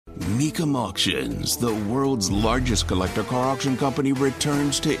Mecum Auctions, the world's largest collector car auction company,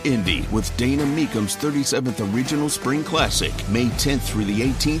 returns to Indy with Dana Mecum's 37th Regional Spring Classic, May 10th through the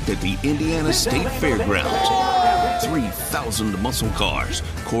 18th at the Indiana State Fairgrounds. 3,000 muscle cars,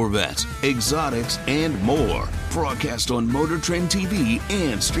 Corvettes, exotics, and more. Broadcast on Motor Trend TV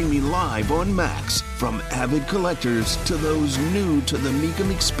and streaming live on Max. From avid collectors to those new to the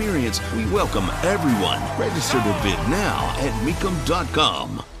Mecum experience, we welcome everyone. Register to bid now at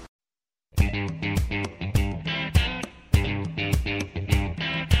Mecum.com.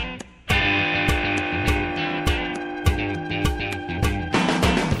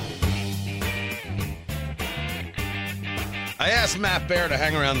 I asked Matt Bear to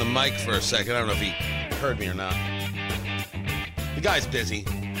hang around the mic for a second. I don't know if he heard me or not. The guy's busy.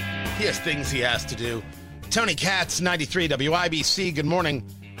 He has things he has to do. Tony Katz, 93 WIBC. Good morning.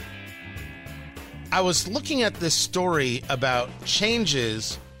 I was looking at this story about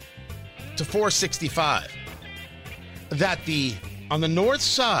changes to 465. That on the north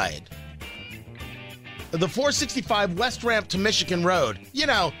side, the 465 west ramp to Michigan Road, you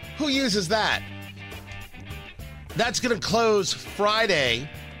know, who uses that? That's going to close Friday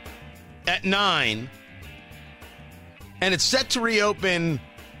at 9, and it's set to reopen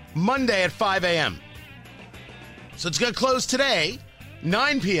Monday at 5 a.m. So it's going to close today,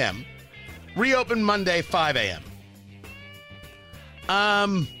 9 p.m., reopen Monday, 5 a.m.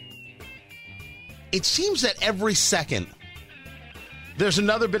 It seems that every second there's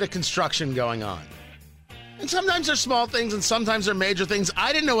another bit of construction going on. And sometimes they're small things and sometimes they're major things.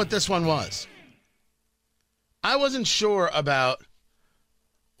 I didn't know what this one was. I wasn't sure about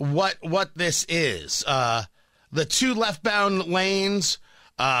what this is. The two left-bound lanes,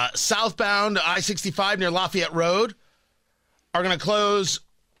 southbound I-65 near Lafayette Road, are going to close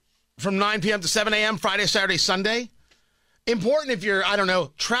from 9 p.m. to 7 a.m. Friday, Saturday, Sunday. Important if you're,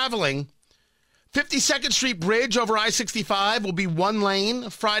 traveling. 52nd Street Bridge over I-65 will be one lane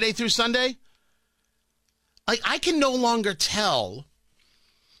Friday through Sunday. I can no longer tell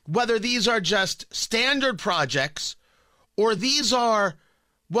whether these are just standard projects or these are,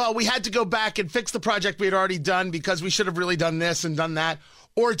 well, we had to go back and fix the project we had already done because we should have really done this and done that,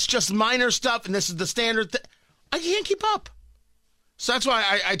 or it's just minor stuff and this is the standard thing. I can't keep up. So that's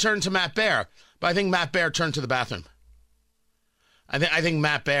why I turned to Matt Bear, but I think Matt Bear turned to the bathroom. I think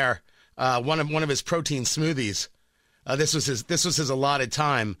Matt Bear, one of his protein smoothies, this was his allotted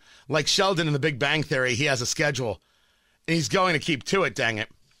time. Like Sheldon in The Big Bang Theory, he has a schedule, and he's going to keep to it, dang it.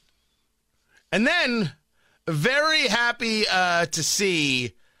 And then, very happy to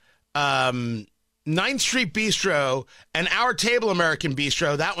see 9th Street Bistro and Our Table American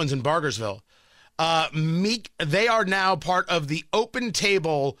Bistro, that one's in Bargersville. They are now part of the Open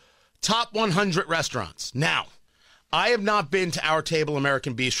Table Top 100 restaurants. Now, I have not been to Our Table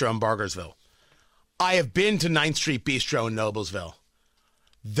American Bistro in Bargersville. I have been to 9th Street Bistro in Noblesville.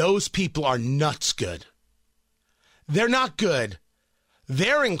 Those people are nuts good. They're not good.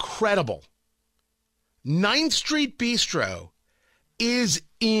 They're incredible. 9th Street Bistro is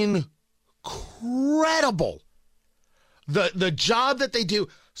incredible. The job that they do,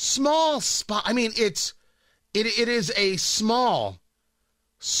 small spot. I mean, it is a small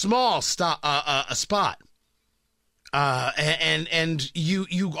spot. And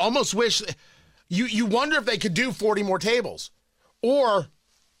you almost wish you wonder if they could do 40 more tables, or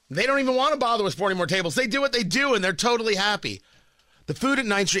they don't even want to bother with 40 more tables. They do what they do, and they're totally happy. The food at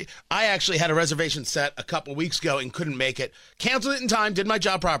 9th Street, I actually had a reservation set a couple weeks ago and couldn't make it. Canceled it in time, did my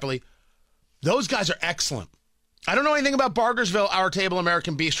job properly. Those guys are excellent. I don't know anything about Bargersville, Our Table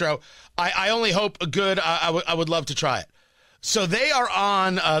American Bistro. I only hope good. I would love to try it. So they are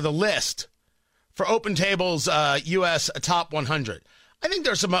on the list for Open Table's U.S. Top 100. I think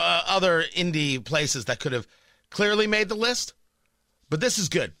there's some other indie places that could have clearly made the list, but this is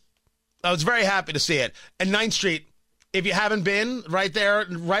good. I was very happy to see it. And 9th Street, if you haven't been, right there,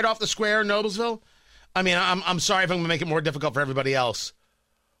 right off the square in Noblesville, I mean, I'm sorry if I'm going to make it more difficult for everybody else,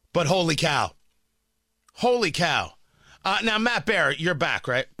 but holy cow. Holy cow. Now, Matt Bear, you're back,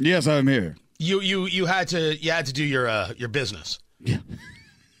 right? Yes, I'm here. You had to do your business. Yeah.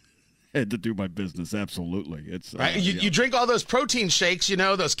 Had to do my business, absolutely. It's right. You drink all those protein shakes,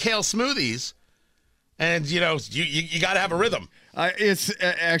 those kale smoothies, and you got to have a rhythm. It's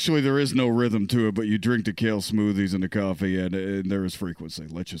actually, there is no rhythm to it, but you drink the kale smoothies and the coffee, and there is frequency.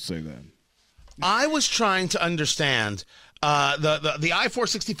 Let's just say that. I was trying to understand the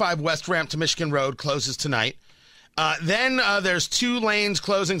I-465 West ramp to Michigan Road closes tonight. Then there's two lanes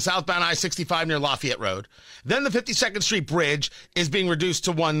closing southbound I-65 near Lafayette Road. Then the 52nd Street Bridge is being reduced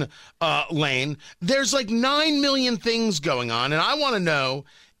to one lane. There's like 9 million things going on, and I want to know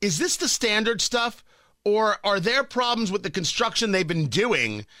is this the standard stuff, or are there problems with the construction they've been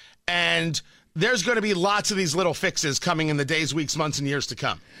doing, and there's going to be lots of these little fixes coming in the days, weeks, months, and years to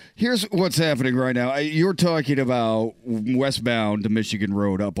come? Here's what's happening right now. You're talking about westbound to Michigan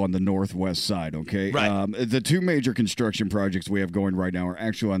Road up on the northwest side, okay? Right. The two major construction projects we have going right now are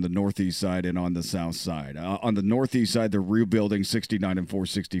actually on the northeast side and on the south side. On the northeast side, they're rebuilding 69 and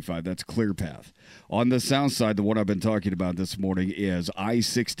 465. That's clear path. On the south side, the one I've been talking about this morning is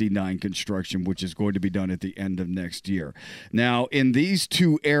I-69 construction, which is going to be done at the end of next year. Now, in these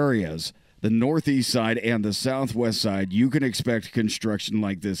two areas, the northeast side and the southwest side, you can expect construction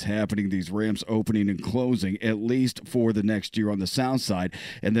like this happening, these ramps opening and closing, at least for the next year on the south side.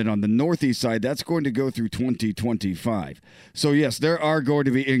 And then on the northeast side, that's going to go through 2025. So, yes, there are going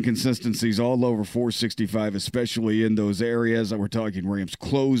to be inconsistencies all over 465, especially in those areas. We're talking ramps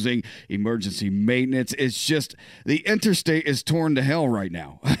closing, emergency maintenance. It's just the interstate is torn to hell right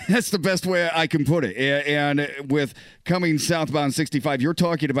now. That's the best way I can put it. And with coming southbound 65, you're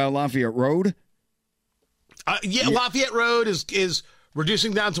talking about Lafayette Road. Yeah, Lafayette Road is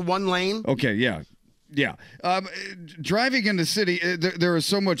reducing down to one lane. Okay, yeah. Driving in the city, there is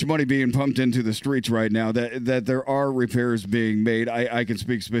so much money being pumped into the streets right now that there are repairs being made. I can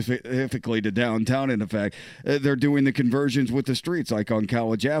speak specifically to downtown, in fact. They're doing the conversions with the streets, like on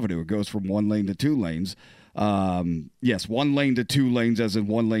College Avenue. It goes from one lane to two lanes. Yes, one lane to two lanes, as in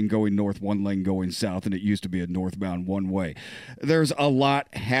one lane going north, one lane going south, and it used to be a northbound one way. There's a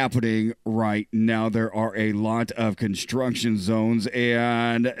lot happening right now. There are a lot of construction zones,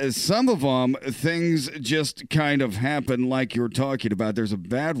 and some of them, things just kind of happen like you're talking about. There's a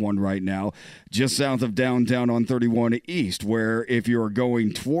bad one right now just south of downtown on 31 East, where if you're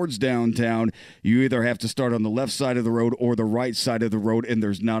going towards downtown, you either have to start on the left side of the road or the right side of the road, and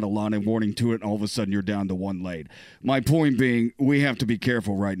there's not a line of warning to it, and all of a sudden you're down to one lane. My point being, we have to be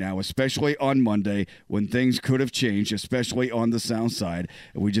careful right now, especially on Monday when things could have changed, especially on the south side.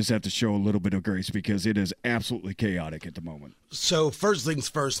 And we just have to show a little bit of grace because it is absolutely chaotic at the moment. So first things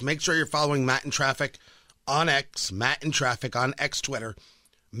first, make sure you're following Matt in Traffic on X, Matt in Traffic on X Twitter.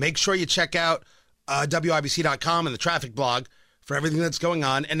 Make sure you check out WIBC.com and the traffic blog for everything that's going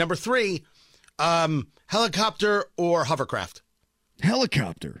on. And number three, helicopter or hovercraft?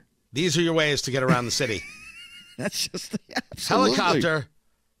 Helicopter. These are your ways to get around the city. That's just absolutely. Helicopter,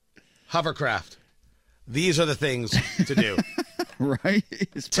 hovercraft. These are the things to do. Right?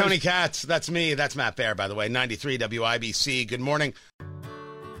 Tony Katz, that's me. That's Matt Baer, by the way. 93 WIBC. Good morning.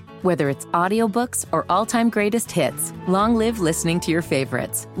 Whether it's audiobooks or all-time greatest hits, long live listening to your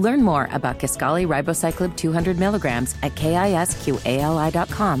favorites. Learn more about Kisqali Ribociclib 200 milligrams at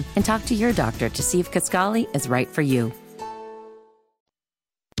KISQALI.com and talk to your doctor to see if Kisqali is right for you.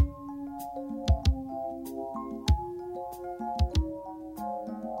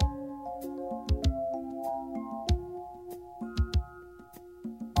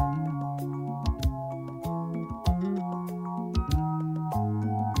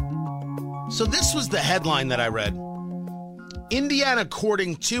 So this was the headline that I read. Indiana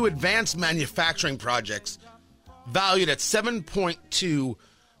courting two advanced manufacturing projects valued at $7.2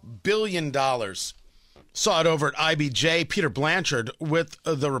 billion. Saw it over at IBJ, Peter Blanchard, with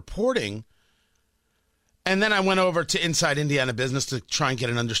the reporting. And then I went over to Inside Indiana Business to try and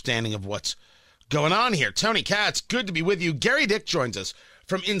get an understanding of what's going on here. Tony Katz, good to be with you. Gary Dick joins us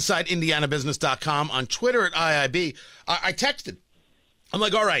from InsideIndianaBusiness.com, on Twitter at IIB. I texted. I'm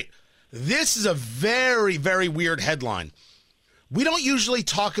like, all right, this is a very, very weird headline. We don't usually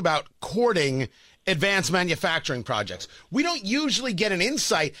talk about courting advanced manufacturing projects. We don't usually get an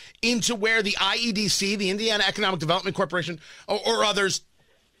insight into where the IEDC, the Indiana Economic Development Corporation, or others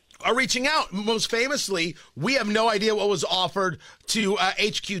are reaching out. Most famously, we have no idea what was offered to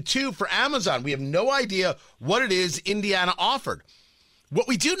HQ2 for Amazon. We have no idea what it is Indiana offered. What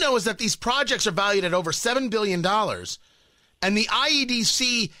we do know is that these projects are valued at over $7 billion. And the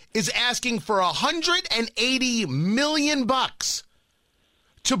IEDC is asking for $180 million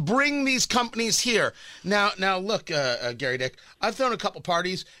to bring these companies here. Now, look, Gary Dick, I've thrown a couple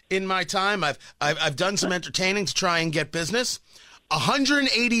parties in my time. I've done some entertaining to try and get business.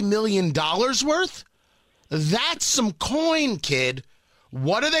 $180 million worth? That's some coin, kid.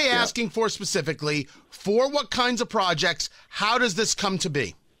 What are they asking for specifically? For what kinds of projects? How does this come to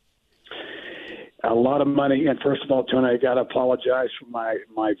be? A lot of money. And first of all, Tony, I got to apologize for my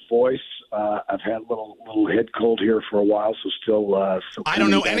voice. I've had a little head cold here for a while, so still. I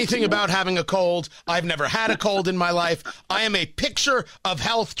don't know anything about having a cold. I've never had a cold in my life. I am a picture of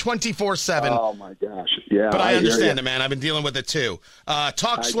health 24/7. Oh my gosh, yeah. But I understand it, man. I've been dealing with it too.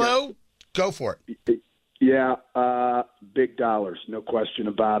 Talk slow. Go for it. Yeah, big dollars, no question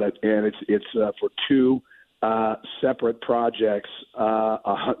about it. And it's for two separate projects,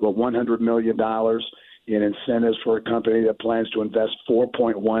 $100 million in incentives for a company that plans to invest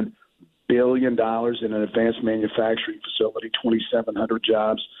 $4.1 billion in an advanced manufacturing facility, 2,700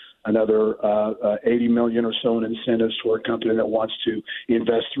 jobs. Another $80 million or so in incentives for a company that wants to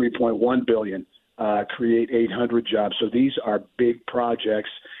invest $3.1 billion, create 800 jobs. So these are big projects.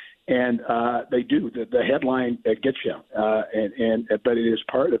 And they do. The headline gets you, but it is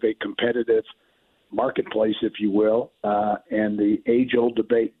part of a competitive marketplace, if you will. And the age-old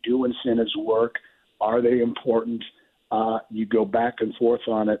debate: do incentives work? Are they important? You go back and forth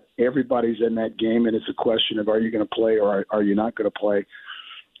on it. Everybody's in that game, and it's a question of, are you going to play or are you not going to play?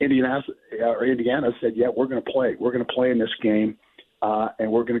 Indiana said, yeah, we're going to play. We're going to play in this game.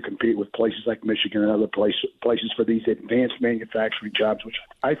 And we're going to compete with places like Michigan and other places for these advanced manufacturing jobs, which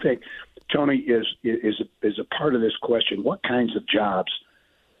I think, Tony, is a part of this question. What kinds of jobs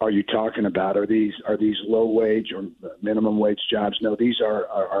are you talking about? Are these low wage or minimum wage jobs? No, these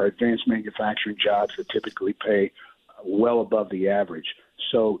are advanced manufacturing jobs that typically pay well above the average.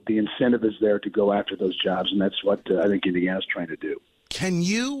 So the incentive is there to go after those jobs, and that's what I think Indiana's trying to do. Can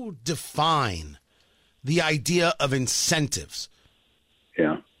you define the idea of incentives?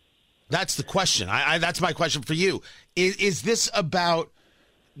 Yeah. That's the question. That's my question for you. Is this about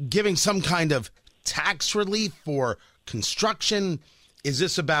giving some kind of tax relief for construction? Is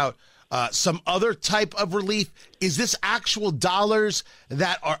this about some other type of relief? Is this actual dollars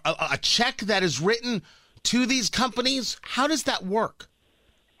that are a check that is written to these companies? How does that work?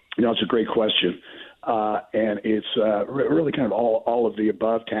 It's a great question. And it's really kind of all of the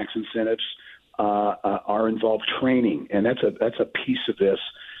above. Tax incentives are involved, training, and that's a piece of this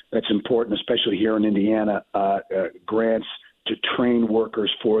that's important, especially here in Indiana. Grants to train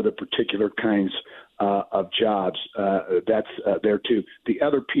workers for the particular kinds of jobs. That's there too. The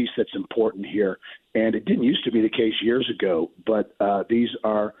other piece that's important here, and it didn't used to be the case years ago, but these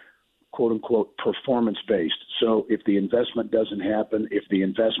are quote unquote performance based. So if the investment doesn't happen, if the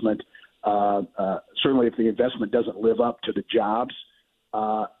investment certainly if the investment doesn't live up to the jobs,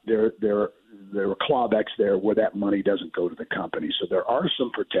 there are clawbacks there where that money doesn't go to the company. So there are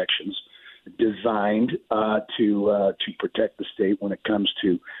some protections designed to protect the state when it comes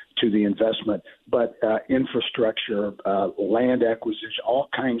to the investment. But infrastructure, land acquisition, all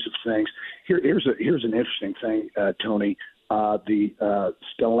kinds of things. Here's an interesting thing, Tony. The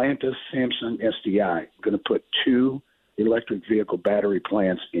Stellantis Samsung SDI going to put 2 electric vehicle battery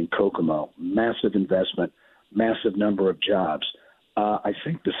plants in Kokomo. Massive investment, massive number of jobs. I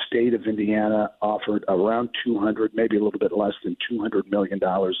think the state of Indiana offered around 200, maybe a little bit less than $200 million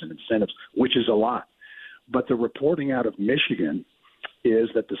in incentives, which is a lot. But the reporting out of Michigan is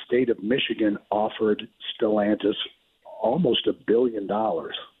that the state of Michigan offered Stellantis almost $1 billion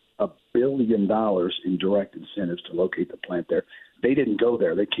in direct incentives to locate the plant there. They didn't go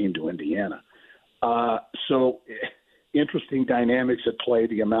there. They came to Indiana. So interesting dynamics at play,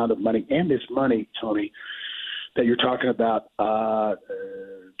 the amount of money. And this money, Tony, that you're talking about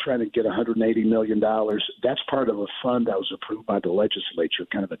trying to get $180 million, that's part of a fund that was approved by the legislature,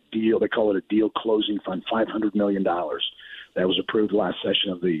 kind of a deal. They call it a deal closing fund, $500 million. That was approved last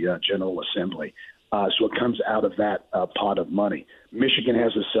session of the General Assembly. So it comes out of that pot of money. Michigan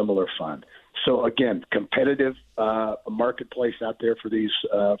has a similar fund. So again, competitive marketplace out there for these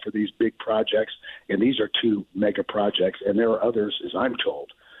big projects, and these are 2 mega projects, and there are others, as I'm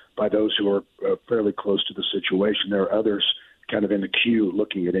told, by those who are fairly close to the situation. There are others kind of in the queue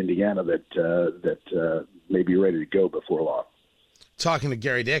looking at Indiana that may be ready to go before long. Talking to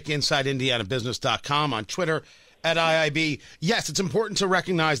Gary Dick, InsideIndianaBusiness.com, on Twitter at IIB. Yes, it's important to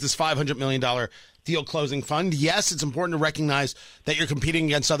recognize this $500 million deal closing fund. Yes, it's important to recognize that you're competing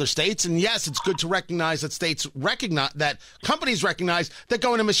against other states. And yes, it's good to recognize that that companies recognize that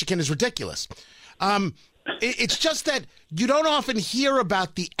going to Michigan is ridiculous. It's just that you don't often hear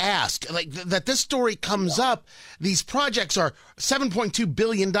about the ask, like that this story comes up. These projects are $7.2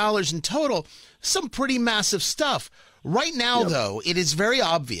 billion in total, some pretty massive stuff. Right now, though, it is very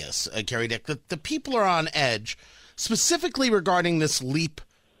obvious, Gary Dick, that the people are on edge, specifically regarding this LEAP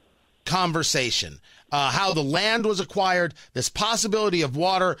conversation. How the land was acquired, this possibility of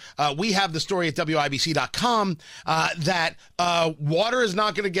water. We have the story at WIBC.com that water is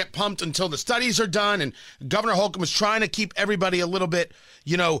not going to get pumped until the studies are done. And Governor Holcomb is trying to keep everybody a little bit,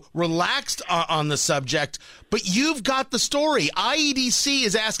 relaxed on the subject. But you've got the story. IEDC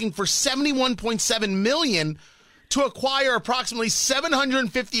is asking for $71.7 million to acquire approximately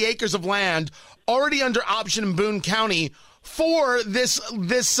 750 acres of land already under option in Boone County for this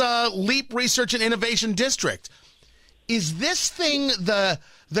LEAP Research and Innovation District. Is this thing the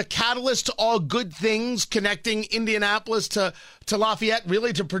catalyst to all good things, connecting Indianapolis to Lafayette,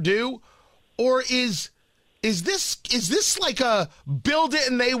 really to Purdue? Or is this like a build it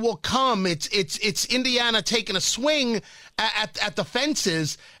and they will come? It's Indiana taking a swing at the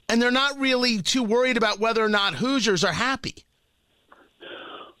fences, and they're not really too worried about whether or not Hoosiers are happy.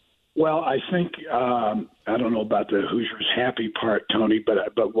 Well, I think I don't know about the Hoosiers happy part, Tony,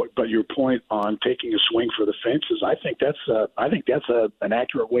 but your point on taking a swing for the fences, I think that's an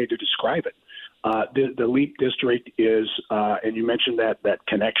accurate way to describe it. The LEAP district is, and you mentioned that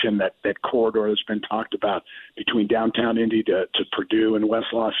connection, that corridor that's been talked about between downtown Indy to Purdue and West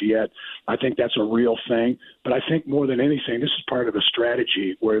Lafayette. I think that's a real thing. But I think more than anything, this is part of a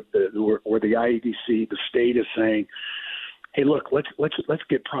strategy where the IEDC, the state, is saying, hey, look, let's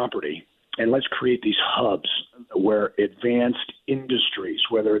get property and let's create these hubs where advanced industries,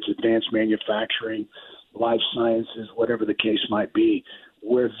 whether it's advanced manufacturing, life sciences, whatever the case might be,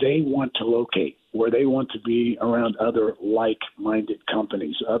 where they want to locate, where they want to be around other like-minded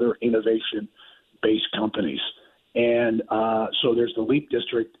companies, other innovation-based companies. And so there's the LEAP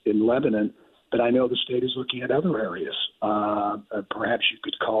district in Lebanon, but I know the state is looking at other areas. Perhaps you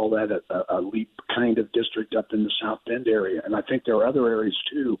could call that a LEAP kind of district up in the South Bend area. And I think there are other areas,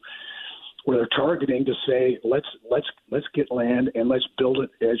 too, where they're targeting to say, let's get land and let's build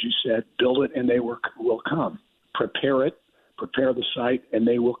it, as you said, build it and they will come. Prepare the site, and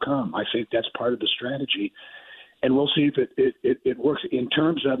they will come. I think that's part of the strategy, and we'll see if it works. In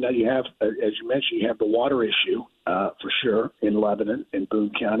terms of, now you have, as you mentioned, you have the water issue for sure in Lebanon, in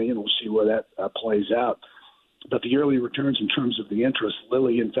Boone County, and we'll see where that plays out. But the early returns in terms of the interest,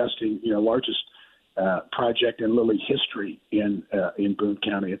 Lilly investing, largest project in Lilly history in Boone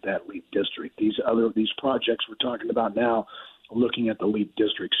County at that LEAP district. These projects we're talking about now, looking at the LEAP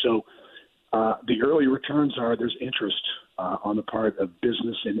district. So the early returns are there's interest on the part of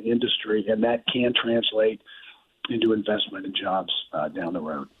business and industry, and that can translate into investment and jobs down the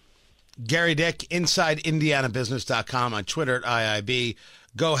road. Gary Dick, InsideIndianaBusiness.com, on Twitter at IIB.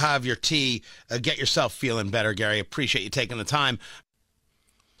 Go have your tea. Get yourself feeling better, Gary. Appreciate you taking the time.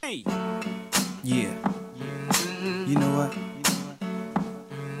 Hey. Yeah. You know what?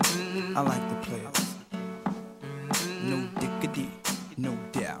 I like the players. No diggity, no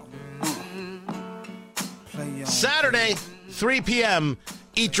doubt. Saturday, 3 p.m.,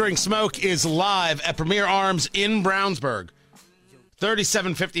 Eat, Drink, Smoke is live at Premier Arms in Brownsburg,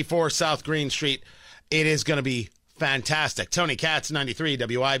 3754 South Green Street. It is going to be fantastic. Tony Katz, 93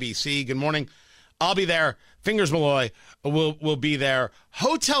 WIBC. Good morning. I'll be there. Fingers Malloy will be there.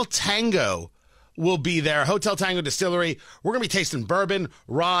 Hotel Tango will be there. Hotel Tango Distillery. We're going to be tasting bourbon,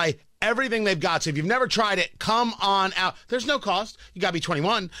 rye, everything they've got. So if you've never tried it, come on out. There's no cost. You got to be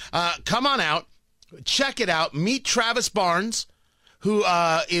 21. Come on out. Check it out. Meet Travis Barnes, who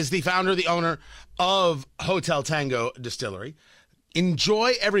is the founder, the owner of Hotel Tango Distillery.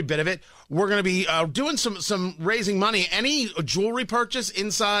 Enjoy every bit of it. We're going to be doing some raising money. Any jewelry purchase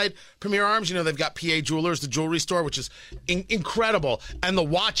inside Premier Arms, they've got PA Jewelers, the jewelry store, which is incredible. And the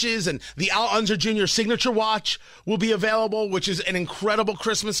watches and the Al Unser Jr. signature watch will be available, which is an incredible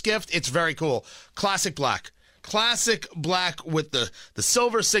Christmas gift. It's very cool. Classic black with the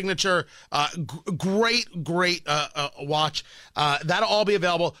silver signature. Great watch. That'll all be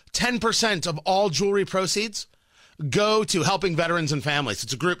available. 10% of all jewelry proceeds go to helping veterans and families.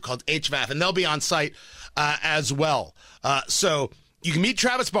 It's a group called HVAF, and they'll be on site as well. So you can meet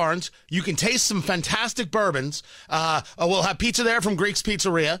Travis Barnes. You can taste some fantastic bourbons. We'll have pizza there from Greek's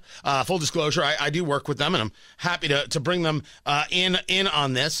Pizzeria. Full disclosure, I do work with them, and I'm happy to bring them in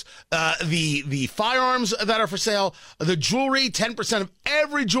on this. The firearms that are for sale, the jewelry, 10% of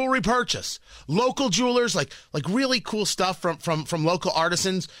every jewelry purchase. Local jewelers, like really cool stuff from local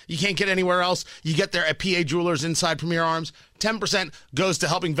artisans. You can't get anywhere else. You get there at PA Jewelers inside Premier Arms. 10% goes to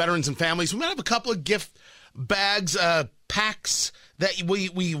helping veterans and families. We might have a couple of gift bags, packs that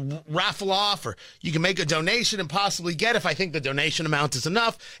we raffle off, or you can make a donation and possibly get, if I think the donation amount is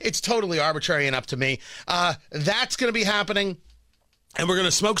enough. It's totally arbitrary and up to me. That's going to be happening, and we're going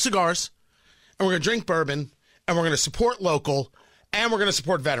to smoke cigars, and we're going to drink bourbon, and we're going to support local, and we're going to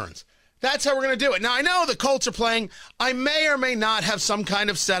support veterans. That's how we're going to do it. Now, I know the Colts are playing. I may or may not have some kind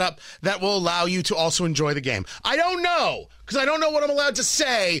of setup that will allow you to also enjoy the game. I don't know, because I don't know what I'm allowed to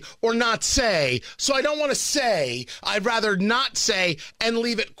say or not say, so I don't want to say. I'd rather not say and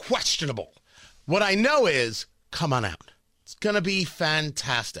leave it questionable. What I know is, come on out. It's going to be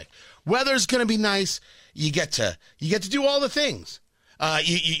fantastic. Weather's going to be nice. You get to do all the things.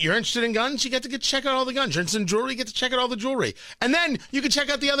 You're interested in guns, you get to check out all the guns. You're interested in jewelry, you get to check out all the jewelry. And then you can check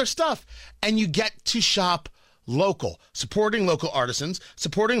out the other stuff. And you get to shop local, supporting local artisans,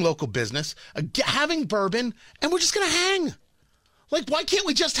 supporting local business, having bourbon, and we're just going to hang. Like, why can't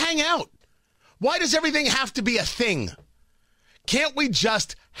we just hang out? Why does everything have to be a thing? Can't we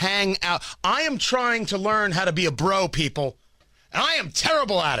just hang out? I am trying to learn how to be a bro, people, and I am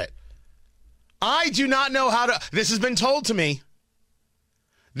terrible at it. I do not know how to. This has been told to me.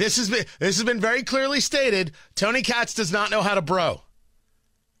 This has been very clearly stated. Tony Katz does not know how to bro.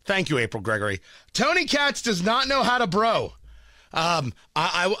 Thank you, April Gregory. Tony Katz does not know how to bro.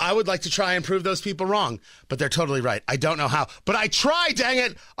 I would like to try and prove those people wrong, but they're totally right. I don't know how, but I try, dang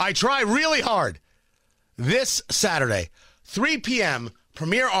it. I try really hard. This Saturday, 3 p.m.,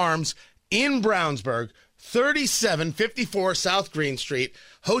 Premier Arms in Brownsburg, 3754 South Green Street.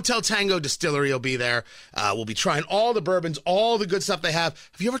 Hotel Tango Distillery will be there. We'll be trying all the bourbons, all the good stuff they have.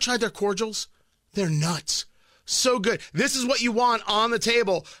 Have you ever tried their cordials? They're nuts. So good. This is what you want on the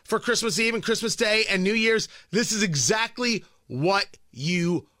table for Christmas Eve and Christmas Day and New Year's. This is exactly what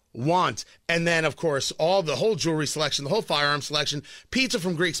you want. And then, of course, the whole jewelry selection, the whole firearm selection, pizza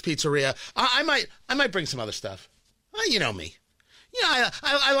from Greek's Pizzeria. I might bring some other stuff. You know me.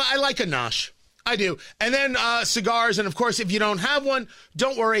 I like a nosh. I do. And then cigars. And, of course, if you don't have one,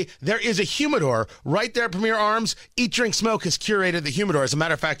 don't worry. There is a humidor right there at Premier Arms. Eat, Drink, Smoke has curated the humidor. As a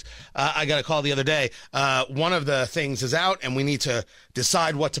matter of fact, I got a call the other day. One of the things is out, and we need to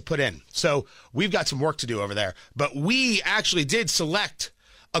decide what to put in. So we've got some work to do over there. But we actually did select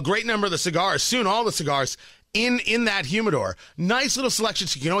a great number of the cigars, soon all the cigars, in that humidor. Nice little selection,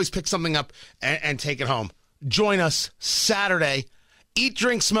 so you can always pick something up and take it home. Join us Saturday. Eat,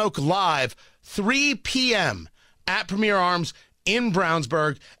 Drink, Smoke live, 3 p.m. at Premier Arms in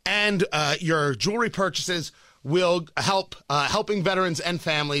Brownsburg, and your jewelry purchases will help helping veterans and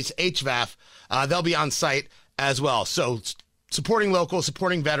families, HVAF. They'll be on site as well. So supporting local,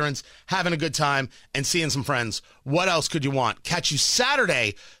 supporting veterans, having a good time, and seeing some friends. What else could you want? Catch you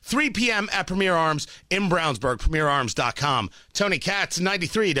Saturday, 3 p.m. at Premier Arms in Brownsburg, premierarms.com. Tony Katz,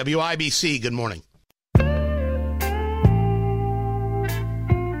 93 WIBC. Good morning.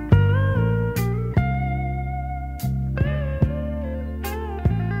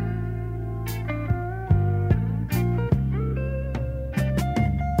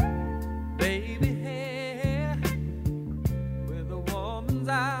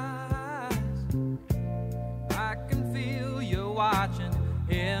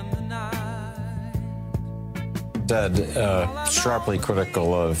 Said sharply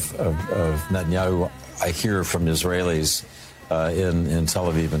critical of Netanyahu. I hear from Israelis in Tel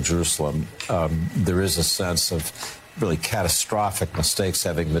Aviv and Jerusalem. There is a sense of really catastrophic mistakes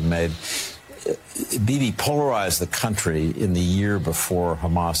having been made. Bibi polarized the country in the year before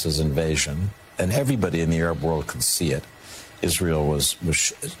Hamas's invasion, and everybody in the Arab world could see it. Israel was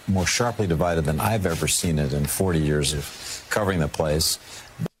more sharply divided than I've ever seen it in 40 years of covering the place.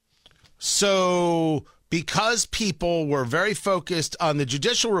 So, because people were very focused on the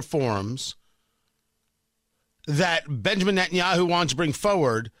judicial reforms that Benjamin Netanyahu wanted to bring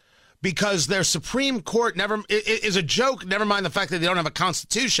forward, because their Supreme Court is a joke, never mind the fact that they don't have a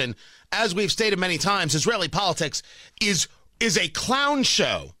constitution. As we've stated many times, Israeli politics is a clown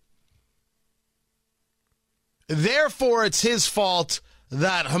show. Therefore, it's his fault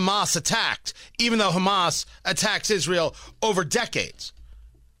that Hamas attacked, even though Hamas attacks Israel over decades.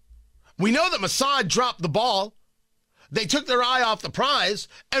 We know that Mossad dropped the ball. They took their eye off the prize,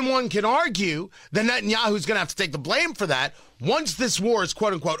 and one can argue that Netanyahu's going to have to take the blame for that. Once this war is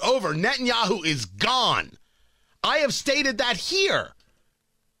quote-unquote over, Netanyahu is gone. I have stated that here.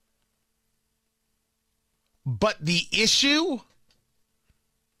 But the issue,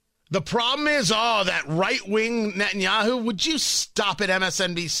 the problem is, that right-wing Netanyahu, would you stop it,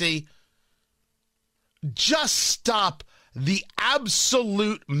 MSNBC? Just stop the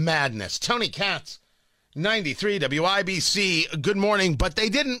absolute madness. Tony Katz, 93 WIBC. Good morning, but they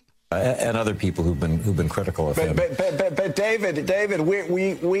didn't. And other people who've been critical of him. But David,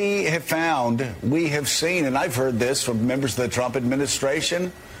 we have seen, and I've heard this from members of the Trump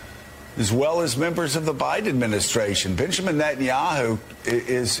administration, as well as members of the Biden administration. Benjamin Netanyahu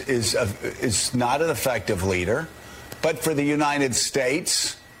is not an effective leader, but for the United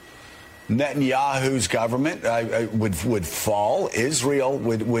States, Netanyahu's government would fall. Israel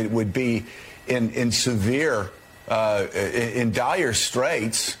would be in severe, in dire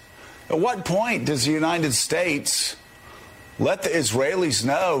straits. At what point does the United States let the Israelis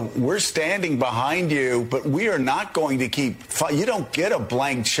know we're standing behind you, but we are not going to keep? You don't get a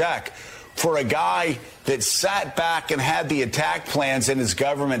blank check. for a guy that sat back and had the attack plans in his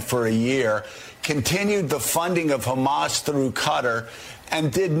government for a year, continued the funding of Hamas through Qatar,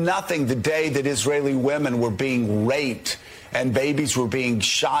 and did nothing the day that Israeli women were being raped and babies were being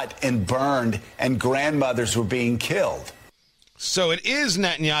shot and burned and grandmothers were being killed. So it is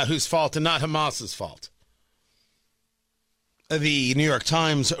Netanyahu's fault and not Hamas's fault. The New York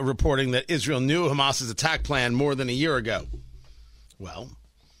Times reporting that Israel knew Hamas's attack plan more than a year ago. Well,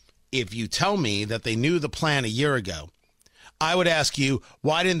 if you tell me that they knew the plan a year ago, I would ask you,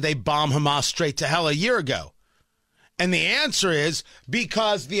 why didn't they bomb Hamas straight to hell a year ago? And the answer is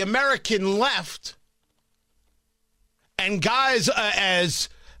because the American left and guys as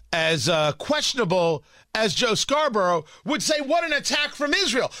questionable as Joe Scarborough would say, what an attack from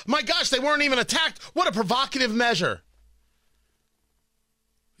Israel. My gosh, they weren't even attacked. What a provocative measure.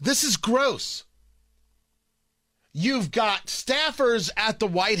 This is gross. You've got staffers at the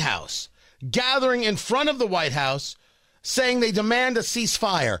White House gathering in front of the White House saying they demand a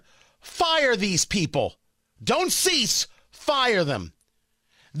ceasefire. Fire these people. Don't cease, fire them.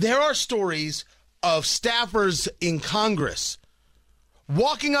 There are stories of staffers in Congress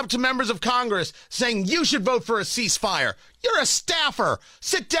walking up to members of Congress saying, you should vote for a ceasefire. You're a staffer.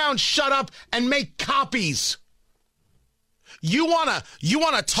 Sit down, shut up, and make copies. You wanna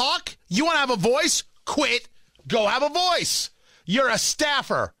talk? You wanna have a voice? Quit. Go have a voice. You're a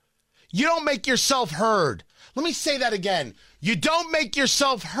staffer. You don't make yourself heard. Let me say that again. You don't make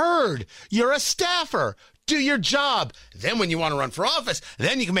yourself heard. You're a staffer. Do your job. Then when you want to run for office,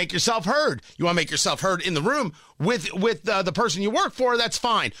 then you can make yourself heard. You want to make yourself heard in the room with the person you work for, that's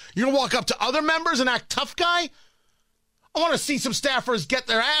fine. You're going to walk up to other members and act tough guy? I want to see some staffers get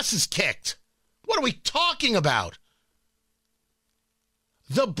their asses kicked. What are we talking about?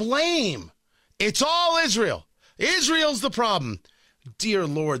 The blame. It's all Israel. Israel's the problem. Dear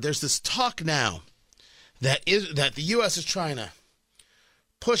Lord, there's this talk now that the U.S. is trying to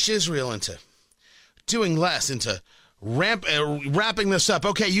push Israel into doing less, into wrapping this up.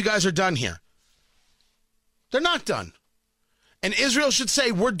 Okay, you guys are done here. They're not done. And Israel should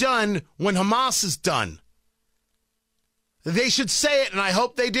say, we're done when Hamas is done. They should say it, and I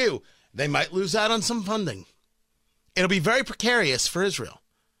hope they do. They might lose out on some funding. It'll be very precarious for Israel.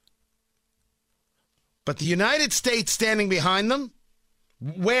 But the United States standing behind them,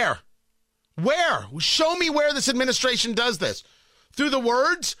 where? Where? Show me where this administration does this. Through the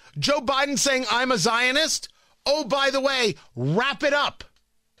words, Joe Biden saying, I'm a Zionist. Oh, by the way, wrap it up.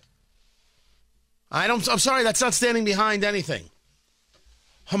 I'm sorry, that's not standing behind anything.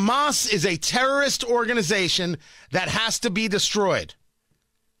 Hamas is a terrorist organization that has to be destroyed.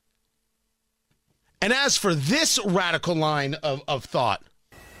 And as for this radical line of thought,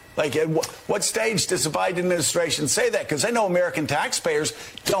 like, at what stage does the Biden administration say that? Because I know American taxpayers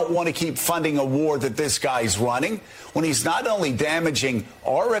don't want to keep funding a war that this guy's running when he's not only damaging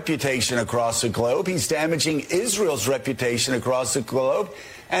our reputation across the globe, he's damaging Israel's reputation across the globe,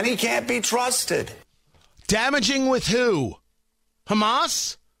 and he can't be trusted. Damaging with who?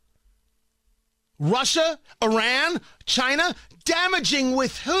 Hamas? Russia? Iran? China? Damaging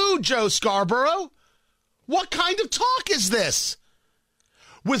with who, Joe Scarborough? What kind of talk is this?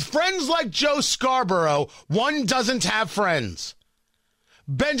 With friends like Joe Scarborough, one doesn't have friends.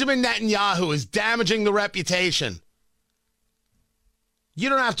 Benjamin Netanyahu is damaging the reputation. You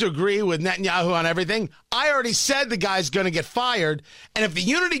don't have to agree with Netanyahu on everything. I already said the guy's going to get fired. And if the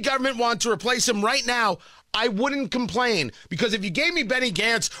unity government wanted to replace him right now, I wouldn't complain. Because if you gave me Benny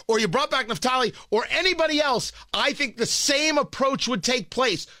Gantz or you brought back Naftali or anybody else, I think the same approach would take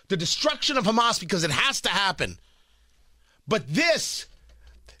place. The destruction of Hamas, because it has to happen. But this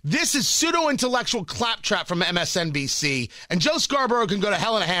is pseudo-intellectual claptrap from MSNBC, and Joe Scarborough can go to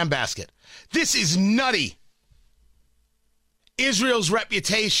hell in a handbasket. This is nutty. Israel's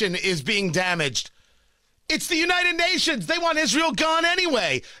reputation is being damaged. It's the United Nations. They want Israel gone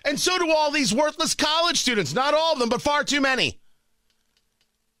anyway. And so do all these worthless college students. Not all of them, but far too many.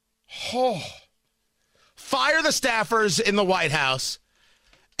 Oh. Fire the staffers in the White House.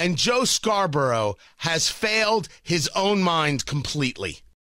 And Joe Scarborough has failed his own mind completely.